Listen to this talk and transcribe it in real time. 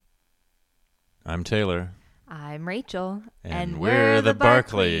I'm Taylor. I'm Rachel. And we're the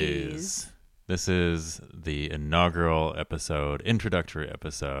Barkleys. This is the inaugural introductory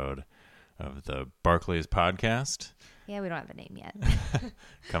episode of the Barkleys podcast. Yeah, we don't have a name yet.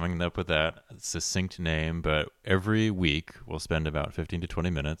 Coming up with that succinct name, but every week we'll spend about 15 to 20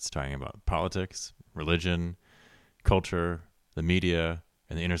 minutes talking about politics, religion, culture, the media,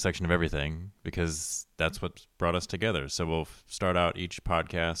 and the intersection of everything, because that's what brought us together. So we'll start out each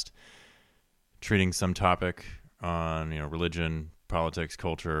podcast treating some topic on, religion, politics,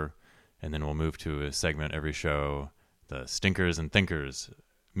 culture, and then we'll move to a segment every show, the stinkers and thinkers,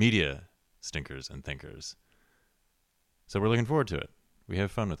 media stinkers and thinkers. So we're looking forward to it. We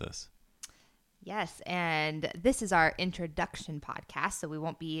have fun with this. Yes, and this is our introduction podcast, so we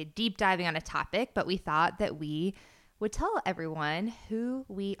won't be deep diving on a topic, but we thought that we would tell everyone who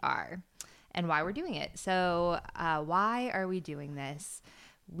we are and why we're doing it. So why are we doing this?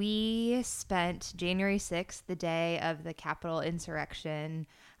 We spent January 6th, the day of the Capitol insurrection,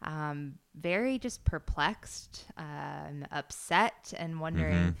 very just perplexed, upset, and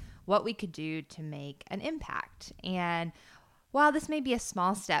wondering what we could do to make an impact. And while this may be a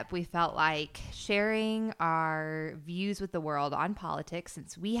small step, we felt like sharing our views with the world on politics,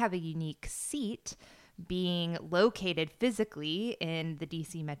 since we have a unique seat being located physically in the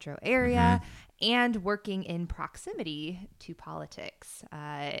DC metro area and working in proximity to politics.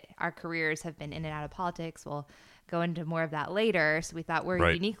 Our careers have been in and out of politics. We'll go into more of that later. So we thought we're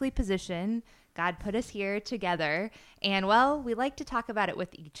uniquely positioned. God put us here together. And, well, we like to talk about it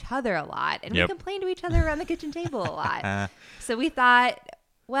with each other a lot. And we complain to each other around the kitchen table a lot. So we thought,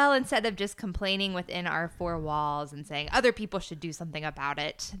 well, instead of just complaining within our four walls and saying other people should do something about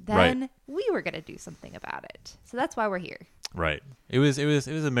it, then we were going to do something about it. So that's why we're here. Right. It was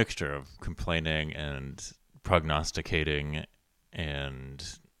a mixture of complaining and prognosticating and,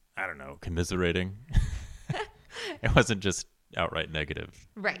 I don't know, commiserating. It wasn't just outright negative.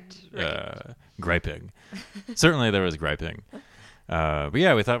 Right. Griping. Certainly there was griping. But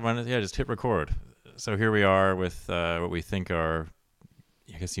yeah, we thought, just hit record. So here we are with what we think are,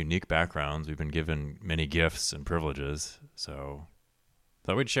 I guess, unique backgrounds. We've been given many gifts and privileges, so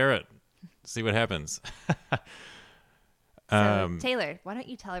thought we'd share it, see what happens. So, Taylor, why don't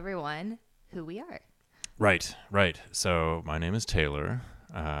you tell everyone who we are? Right. So my name is Taylor.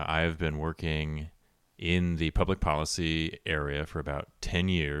 I have been working in the public policy area for about 10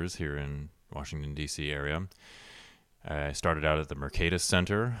 years here in Washington, D.C. area. I started out at the Mercatus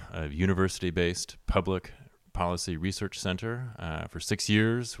Center, a university-based public policy research center for 6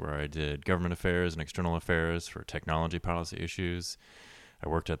 years, where I did government affairs and external affairs for technology policy issues. I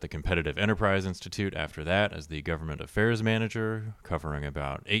worked at the Competitive Enterprise Institute after that as the government affairs manager, covering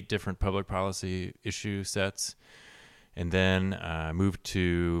about 8 different public policy issue sets. And then moved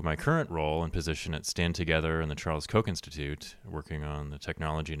to my current role and position at Stand Together and the Charles Koch Institute, working on the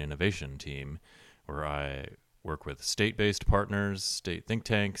technology and innovation team, where I work with state-based partners, state think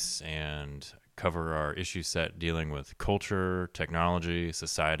tanks, and cover our issue set dealing with culture, technology,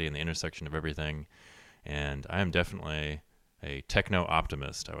 society, and the intersection of everything. And I am definitely a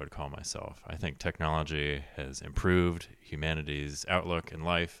techno-optimist, I would call myself. I think technology has improved humanity's outlook in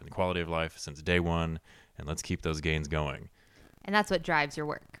life and quality of life since day one, and let's keep those gains going. And that's what drives your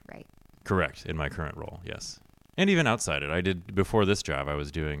work, right? Correct, in my current role, yes. And even outside it. Before this job, I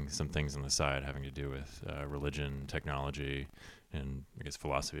was doing some things on the side having to do with religion, technology, and I guess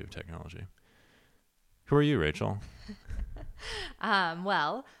philosophy of technology. Who are you, Rachel?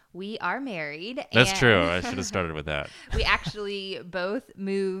 Well, we are married. That's true. I should have started with that. We actually both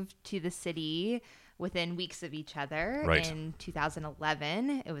moved to the city within weeks of each other in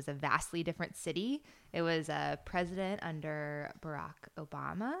 2011. It was a vastly different city. It was a president under Barack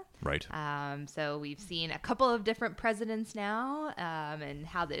Obama. Right. So we've seen a couple of different presidents now, and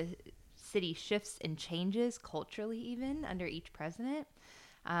how the city shifts and changes culturally even under each president.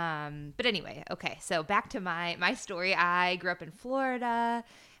 But anyway, okay, so back to my story. I grew up in Florida,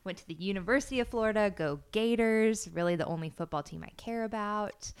 went to the University of Florida, go Gators, really the only football team I care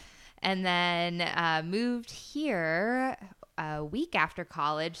about. And then moved here a week after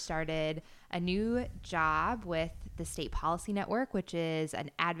college, started a new job with the State Policy Network, which is an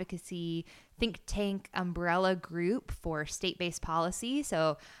advocacy think tank umbrella group for state-based policy.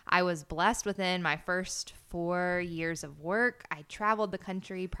 So I was blessed within my first 4 years of work. I traveled the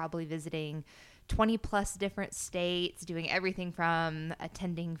country, probably visiting 20 plus different states, doing everything from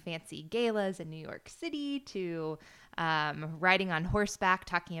attending fancy galas in New York City to riding on horseback,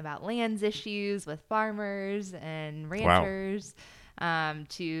 talking about lands issues with farmers and ranchers,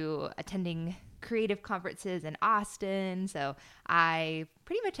 to attending creative conferences in Austin. So I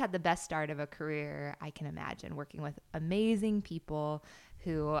pretty much had the best start of a career I can imagine, working with amazing people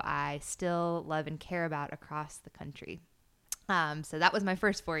who I still love and care about across the country. So that was my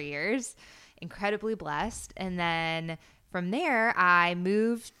first 4 years, incredibly blessed. And then from there, I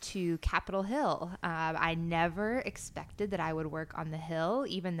moved to Capitol Hill. I never expected that I would work on the Hill,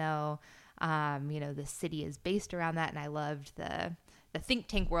 even though, the city is based around that. And I loved the think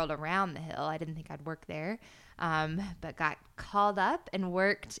tank world around the Hill. I didn't think I'd work there, but got called up and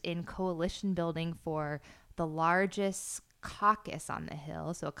worked in coalition building for the largest caucus on the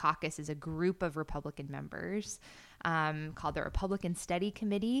Hill. So a caucus is a group of Republican members called the Republican Study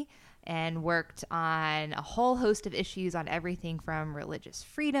Committee, and worked on a whole host of issues on everything from religious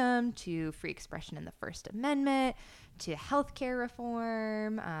freedom to free expression in the First Amendment to healthcare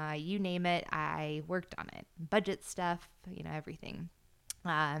reform, you name it, I worked on it. Budget stuff, everything.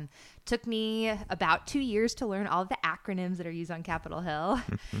 Took me about 2 years to learn all of the acronyms that are used on Capitol Hill.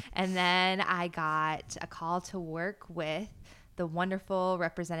 And then I got a call to work with the wonderful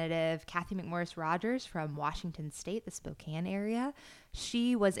Representative Kathy McMorris Rogers from Washington State, the Spokane area.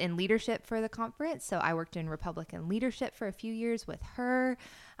 She was in leadership for the conference, so I worked in Republican leadership for a few years with her,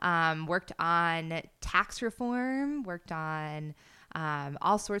 worked on tax reform, worked on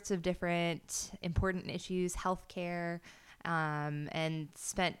all sorts of different important issues, healthcare, and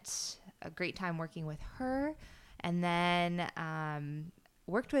spent a great time working with her. And then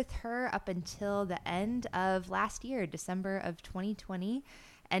worked with her up until the end of last year, December of 2020,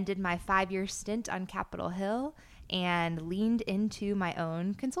 ended my 5-year stint on Capitol Hill and leaned into my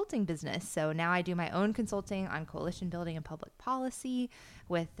own consulting business. So now I do my own consulting on coalition building and public policy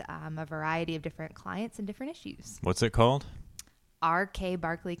with a variety of different clients and different issues. What's it called? RK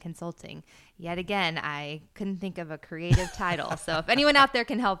Barkley Consulting. Yet again, I couldn't think of a creative title. So if anyone out there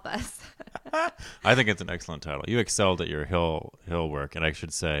can help us. I think it's an excellent title. You excelled at your Hill work, and I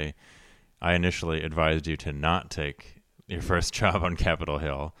should say I initially advised you to not take your first job on Capitol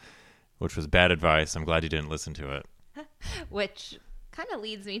Hill, which was bad advice. I'm glad you didn't listen to it. Which kind of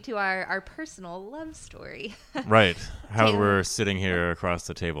leads me to our personal love story. Right. How Taylor. we're sitting here across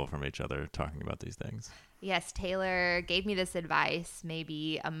the table from each other talking about these things. Yes, Taylor gave me this advice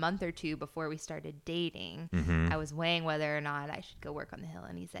maybe a month or two before we started dating. Mm-hmm. I was weighing whether or not I should go work on the Hill,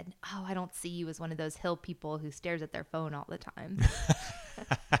 and he said, "Oh, I don't see you as one of those Hill people who stares at their phone all the time."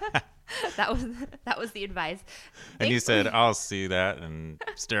 That was the advice. And you said, "I'll see that and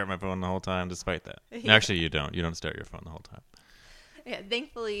stare at my phone the whole time," despite that. Yeah. Actually, you don't. You don't stare at your phone the whole time. Yeah,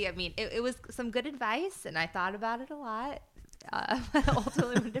 thankfully, I mean, it was some good advice, and I thought about it a lot.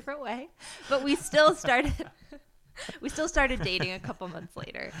 Ultimately in a different way, but we still started dating a couple months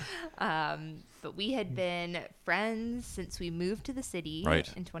later. But we had been friends since we moved to the city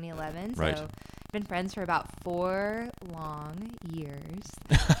in 2011. Right. So been friends for about 4 long years.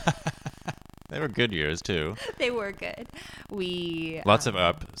 They were good years too. They were good. Lots of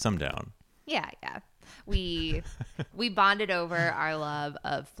up, some down. Yeah. We bonded over our love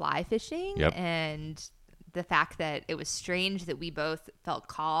of fly fishing. Yep. And the fact that it was strange that we both felt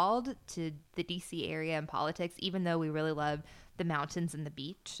called to the DC area and politics, even though we really love the mountains and the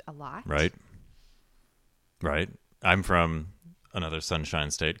beach a lot. Right. I'm from another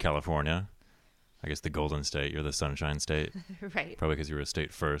sunshine state, California. I guess the Golden State. You're the Sunshine State. Right. Probably because you were a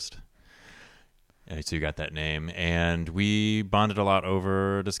state first. So you got that name. And we bonded a lot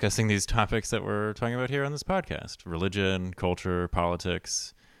over discussing these topics that we're talking about here on this podcast. Religion, culture,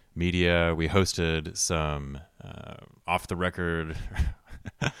 politics, media. We hosted some off-the-record,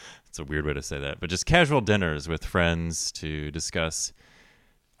 it's a weird way to say that, but just casual dinners with friends to discuss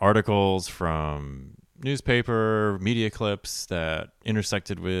articles from newspaper, media clips that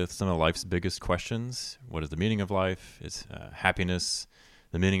intersected with some of life's biggest questions. What is the meaning of life? Is happiness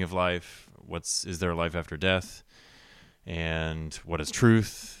the meaning of life? Is there a life after death? And what is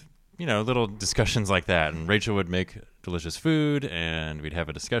truth? Little discussions like that. And Rachel would make delicious food, and we'd have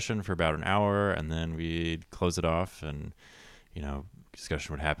a discussion for about an hour, and then we'd close it off, and,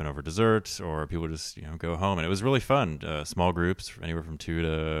 discussion would happen over dessert, or people would just, go home. And it was really fun. Small groups, anywhere from 2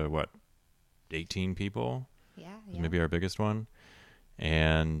 to, 18 people? Yeah. Maybe our biggest one.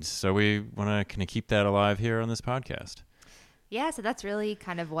 And so we want to kind of keep that alive here on this podcast. Yeah, so that's really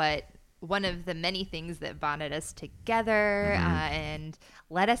kind of one of the many things that bonded us together and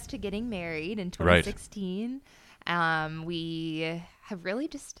led us to getting married in 2016. Right. We have really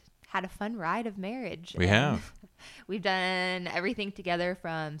just had a fun ride of marriage. We have. We've done everything together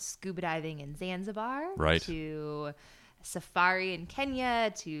from scuba diving in Zanzibar to safari in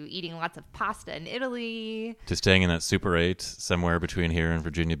Kenya to eating lots of pasta in Italy. To staying in that Super 8 somewhere between here and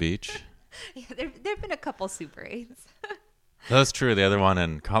Virginia Beach. Yeah, there've been a couple Super 8s. That's true. The other one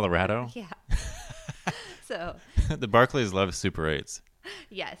in Colorado. Yeah. So The Barkleys love Super 8s.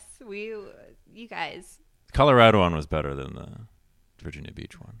 yes, you guys. Colorado one was better than the Virginia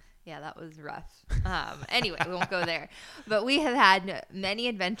Beach one. Yeah, that was rough. Anyway, we won't go there. But we have had many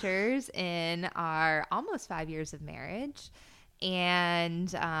adventures in our almost 5 years of marriage,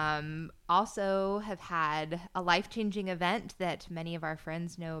 and also have had a life-changing event that many of our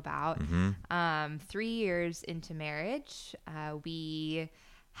friends know about. 3 years into marriage, we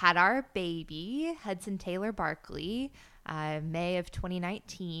had our baby, Hudson Taylor Barkley, May of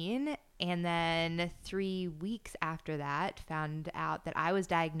 2019. And then 3 weeks after that, found out that I was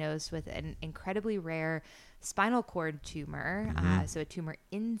diagnosed with an incredibly rare spinal cord tumor. So a tumor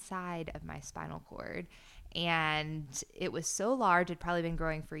inside of my spinal cord. And it was so large, it'd probably been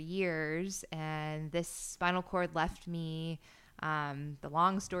growing for years. And this spinal cord left me, the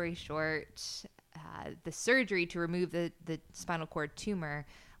long story short, the surgery to remove the spinal cord tumor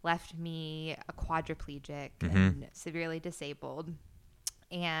left me a quadriplegic and severely disabled.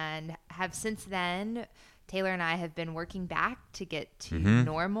 And have since then, Taylor and I have been working back to get to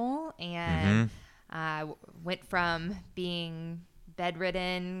normal, and went from being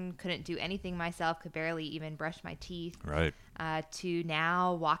bedridden, couldn't do anything myself, could barely even brush my teeth, right, to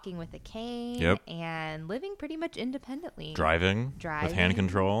now walking with a cane and living pretty much independently. Driving with hand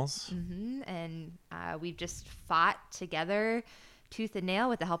controls. And we've just fought together tooth and nail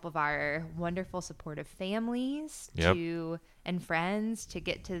with the help of our wonderful supportive families and friends to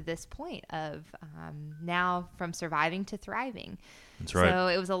get to this point of now from surviving to thriving. That's right. So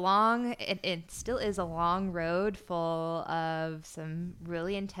it was it still is a long road full of some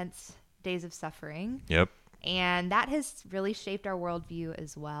really intense days of suffering. Yep. And that has really shaped our worldview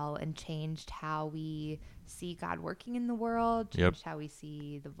as well and changed how we see God working in the world, changed how we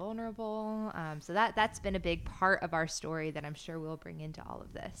see the vulnerable. So that's been a big part of our story that I'm sure we'll bring into all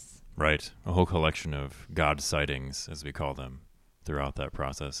of this. Right. A whole collection of God sightings, as we call them, throughout that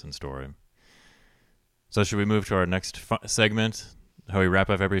process and story. So should we move to our next segment, how we wrap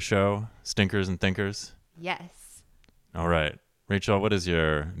up every show, Stinkers and Thinkers? Yes. All right. Rachel, what is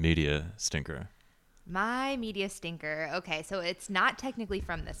your media stinker? My media stinker. Okay, so it's not technically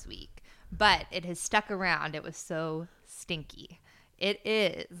from this week, but it has stuck around. It was so stinky. It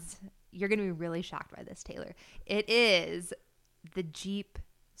is, you're going to be really shocked by this, Taylor. It is the Jeep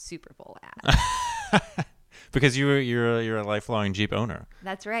Super Bowl ad. Because you're a lifelong Jeep owner.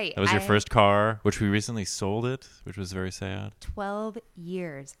 That's right. That was your first car, which we recently sold it, which was very sad. 12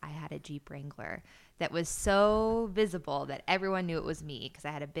 years I had a Jeep Wrangler that was so visible that everyone knew it was me because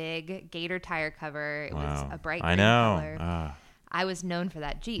I had a big Gator tire cover. It was a bright green color. I was known for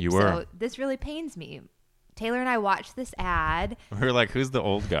that Jeep. You were. So this really pains me. Taylor and I watched this ad. We were like, who's the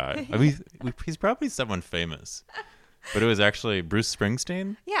old guy? I mean, he's probably someone famous. But it was actually Bruce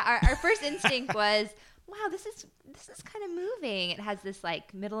Springsteen? Yeah, our first instinct was, wow, this is kind of moving. It has this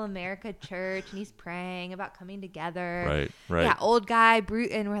like middle America church and he's praying about coming together. Right. Yeah, old guy,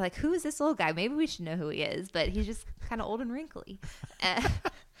 and we're like, who is this old guy? Maybe we should know who he is, but he's just kind of old and wrinkly.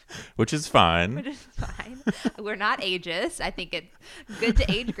 Which is fine. We're not ageist. I think it's good to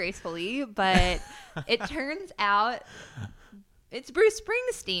age gracefully, but it turns out it's Bruce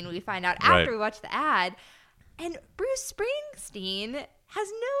Springsteen, we find out after we watch the ad. And Bruce Springsteen has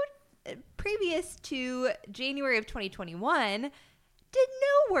previous to January of 2021, did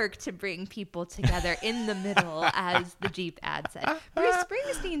no work to bring people together in the middle, as the Jeep ad said. Bruce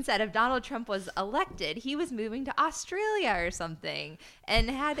Springsteen said if Donald Trump was elected, he was moving to Australia or something, and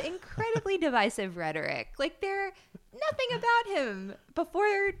had incredibly divisive rhetoric. Like, nothing about him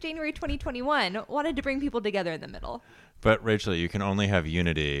before January 2021 wanted to bring people together in the middle. But Rachel, you can only have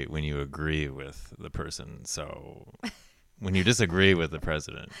unity when you agree with the person. So when you disagree with the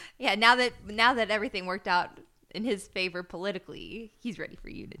president. Yeah, now that everything worked out in his favor politically, he's ready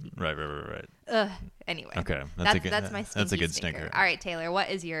for unity. Right. Anyway. Okay. That's my That's a good stinker. All right, Taylor, what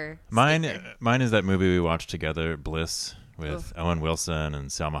is your stinker? Mine is that movie we watched together, Bliss, with Owen Wilson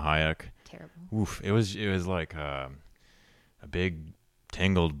and Salma Hayek. Terrible. Oof. It was like a big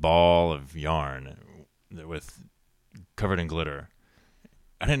tangled ball of yarn with covered in glitter.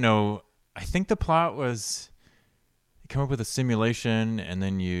 I didn't know. I think the plot was you come up with a simulation and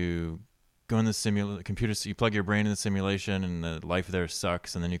then you go in the computer, so you plug your brain in the simulation and the life there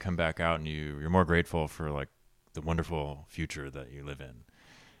sucks, and then you come back out and you're more grateful for like the wonderful future that you live in.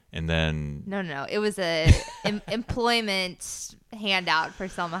 And then no, it was a employment handout for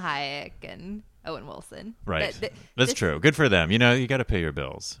Salma Hayek and Owen Wilson. Right. That's true. Good for them. You got to pay your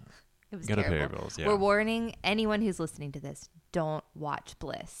bills. It was Gotta pay terrible. your bills, yeah. We're warning anyone who's listening to this, don't watch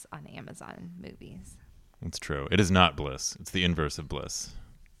Bliss on Amazon Movies. It's true. It is not bliss. It's the inverse of bliss.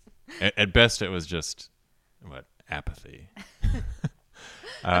 At best, it was just, apathy.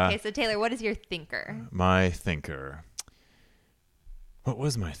 Okay, so Taylor, what is your thinker? My thinker. What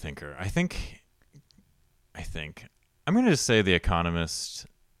was my thinker? I think I'm going to just say The Economist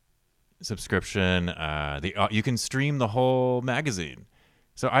subscription. You can stream the whole magazine.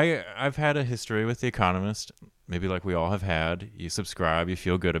 So I've had a history with The Economist, maybe like we all have had. You subscribe, you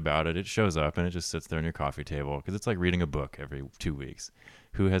feel good about it, it shows up, and it just sits there on your coffee table because it's like reading a book every 2 weeks.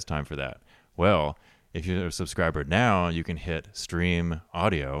 Who has time for that? Well, if you're a subscriber now, you can hit stream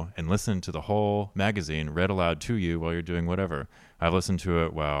audio and listen to the whole magazine read aloud to you while you're doing whatever. I've listened to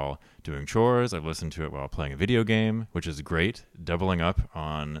it while doing chores. I've listened to it while playing a video game, which is great, doubling up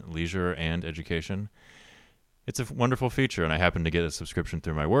on leisure and education. It's a wonderful feature, and I happen to get a subscription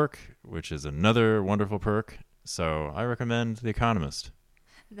through my work, which is another wonderful perk. So I recommend The Economist.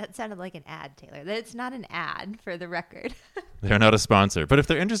 That sounded like an ad, Taylor. It's not an ad, for the record. They're not a sponsor, but if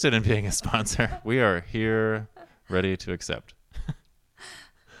they're interested in being a sponsor, we are here ready to accept.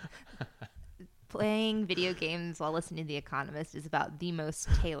 Playing video games while listening to The Economist is about the most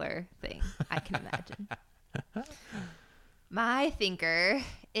Taylor thing I can imagine. My thinker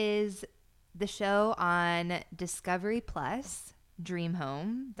is the show on Discovery Plus, Dream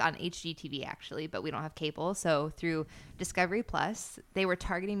Home, on HGTV actually, but we don't have cable. So through Discovery Plus, they were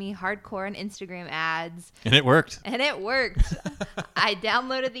targeting me hardcore on Instagram ads. And it worked. I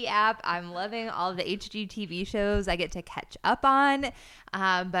downloaded the app. I'm loving all of the HGTV shows I get to catch up on.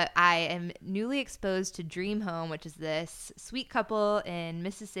 But I am newly exposed to Dream Home, which is this sweet couple in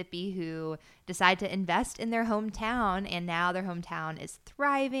Mississippi who decide to invest in their hometown. And now their hometown is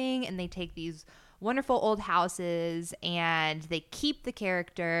thriving, and they take these wonderful old houses and they keep the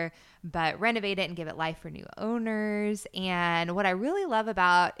character but renovate it and give it life for new owners. And what I really love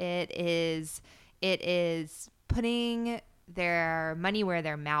about it is putting their money where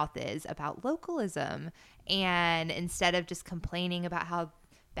their mouth is about localism. And instead of just complaining about how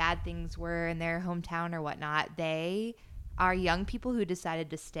bad things were in their hometown or whatnot, they are young people who decided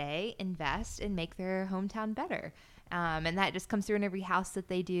to stay, invest, and make their hometown better. And that just comes through in every house that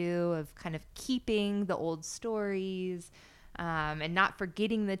they do, of kind of keeping the old stories and not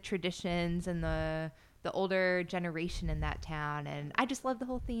forgetting the traditions and the older generation in that town. And I just love the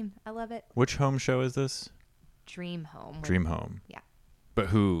whole theme. I love it. Which home show is this? Dream Home. Dream Home. Yeah. But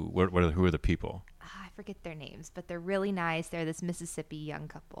who are the people? I forget their names, but they're really nice. They're this Mississippi young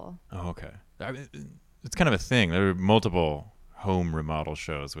couple. Oh, okay. It's kind of a thing. There are multiple home remodel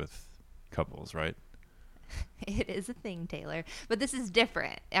shows with couples, right? It is a thing, Taylor. But this is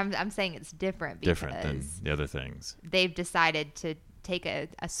different. I'm saying it's different because different than the other things. They've decided to take a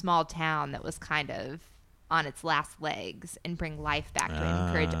small town that was kind of on its last legs and bring life back to it and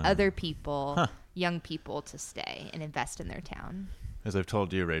encourage other people, young people, to stay and invest in their town. As I've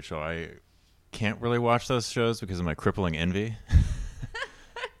told you, Rachel, I can't really watch those shows because of my crippling envy.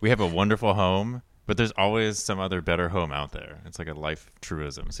 We have a wonderful home, but there's always some other better home out there. It's like a life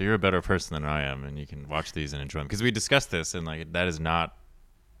truism. So you're a better person than I am, and you can watch these and enjoy them. Because we discussed this, and like that is not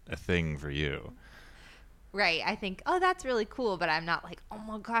a thing for you. Right. I think, oh, that's really cool, but I'm not like, oh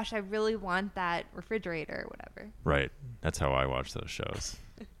my gosh, I really want that refrigerator or whatever. Right. That's how I watch those shows.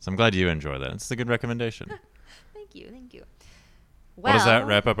 So I'm glad you enjoy that. It's a good recommendation. Thank you. Well, does that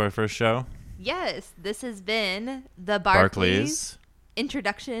wrap up our first show? Yes. This has been the Barkleys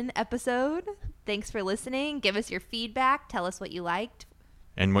introduction episode. Thanks for listening. Give us your feedback. Tell us what you liked.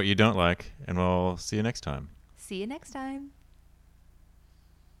 And what you don't like. And we'll see you next time. See you next time.